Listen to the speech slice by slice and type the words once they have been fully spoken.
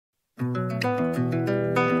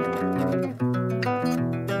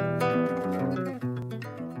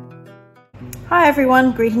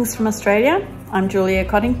everyone, greetings from Australia. I'm Julia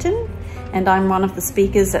Coddington and I'm one of the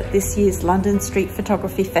speakers at this year's London Street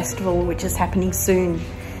Photography Festival, which is happening soon.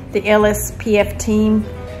 The LSPF team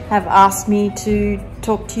have asked me to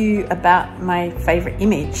talk to you about my favourite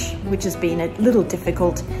image, which has been a little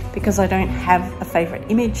difficult because I don't have a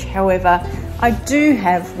favourite image. However, I do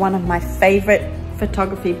have one of my favourite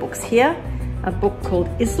photography books here, a book called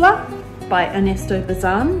Isla by Ernesto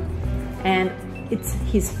Bazan, and it's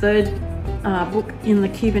his third book in the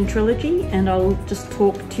Cuban trilogy, and I'll just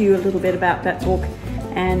talk to you a little bit about that book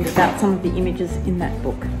and about some of the images in that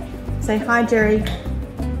book. Say hi, Jerry.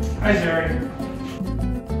 Hi, Jerry.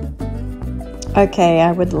 Okay,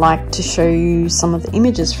 I would like to show you some of the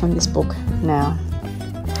images from this book now,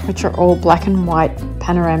 which are all black and white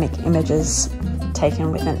panoramic images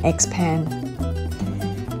taken with an X-Pan.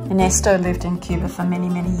 Ernesto lived in Cuba for many,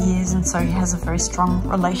 many years, and so he has a very strong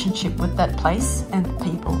relationship with that place and the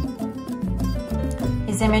people.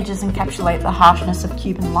 His images encapsulate the harshness of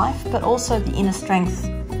Cuban life, but also the inner strength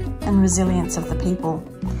and resilience of the people.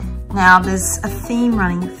 Now, there's a theme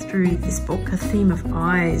running through this book, a theme of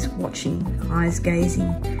eyes watching, eyes gazing,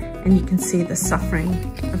 and you can see the suffering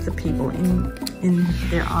of the people in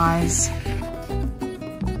their eyes.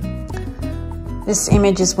 This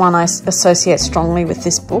image is one I associate strongly with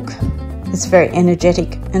this book. It's very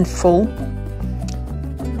energetic and full,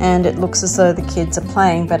 and it looks as though the kids are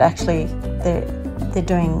playing, but actually they're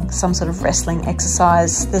doing some sort of wrestling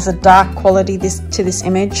exercise. There's a dark quality to this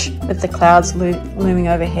image with the clouds looming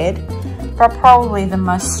overhead, but probably the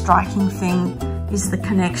most striking thing is the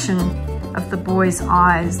connection of the boy's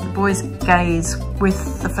eyes, the boy's gaze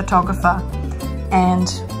with the photographer and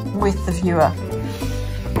with the viewer.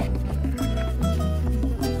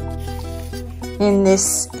 In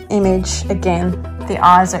this image, again, the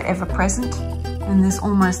eyes are ever present, and there's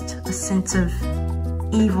almost a sense of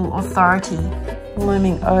evil authority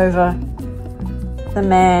looming over the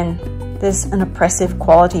man. There's an oppressive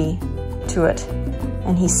quality to it,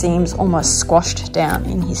 and he seems almost squashed down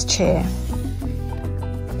in his chair.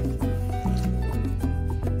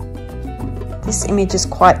 This image is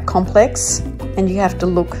quite complex, and you have to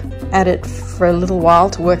look at it for a little while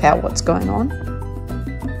to work out what's going on.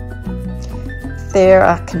 There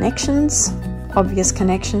are connections, obvious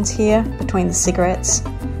connections here between the cigarettes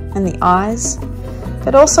and the eyes,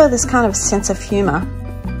 but also this kind of sense of humour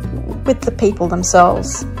with the people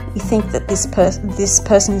themselves. You think that this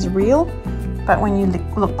person is real, but when you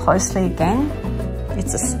look closely again,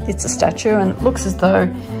 it's a statue, and it looks as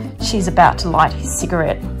though she's about to light his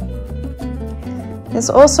cigarette. There's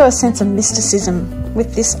also a sense of mysticism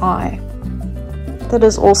with this eye that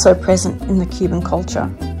is also present in the Cuban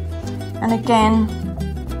culture. And again,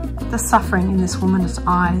 the suffering in this woman's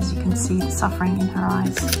eyes, you can see the suffering in her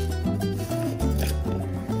eyes.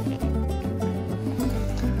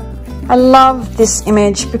 I love this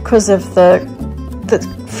image because of the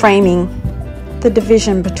framing, the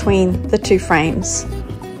division between the two frames,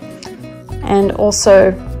 and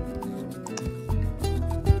also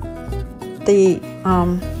the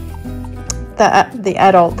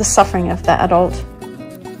adult, the suffering of the adult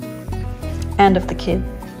and of the kid.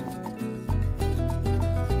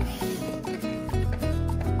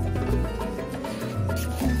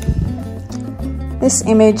 This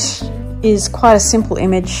image is quite a simple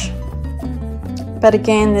image, but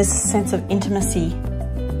again there's a sense of intimacy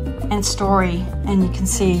and story, and you can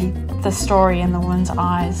see the story in the woman's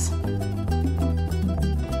eyes.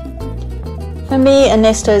 For me,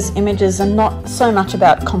 Ernesto's images are not so much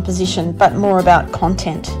about composition, but more about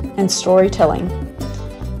content and storytelling,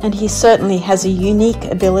 and he certainly has a unique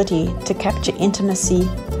ability to capture intimacy,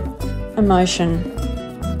 emotion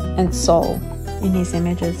and soul in his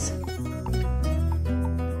images.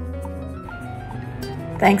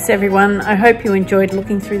 Thanks everyone. I hope you enjoyed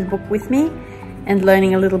looking through the book with me and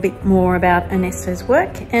learning a little bit more about Ernesto's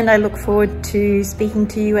work, and I look forward to speaking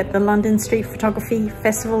to you at the London Street Photography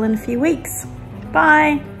Festival in a few weeks.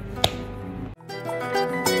 Bye!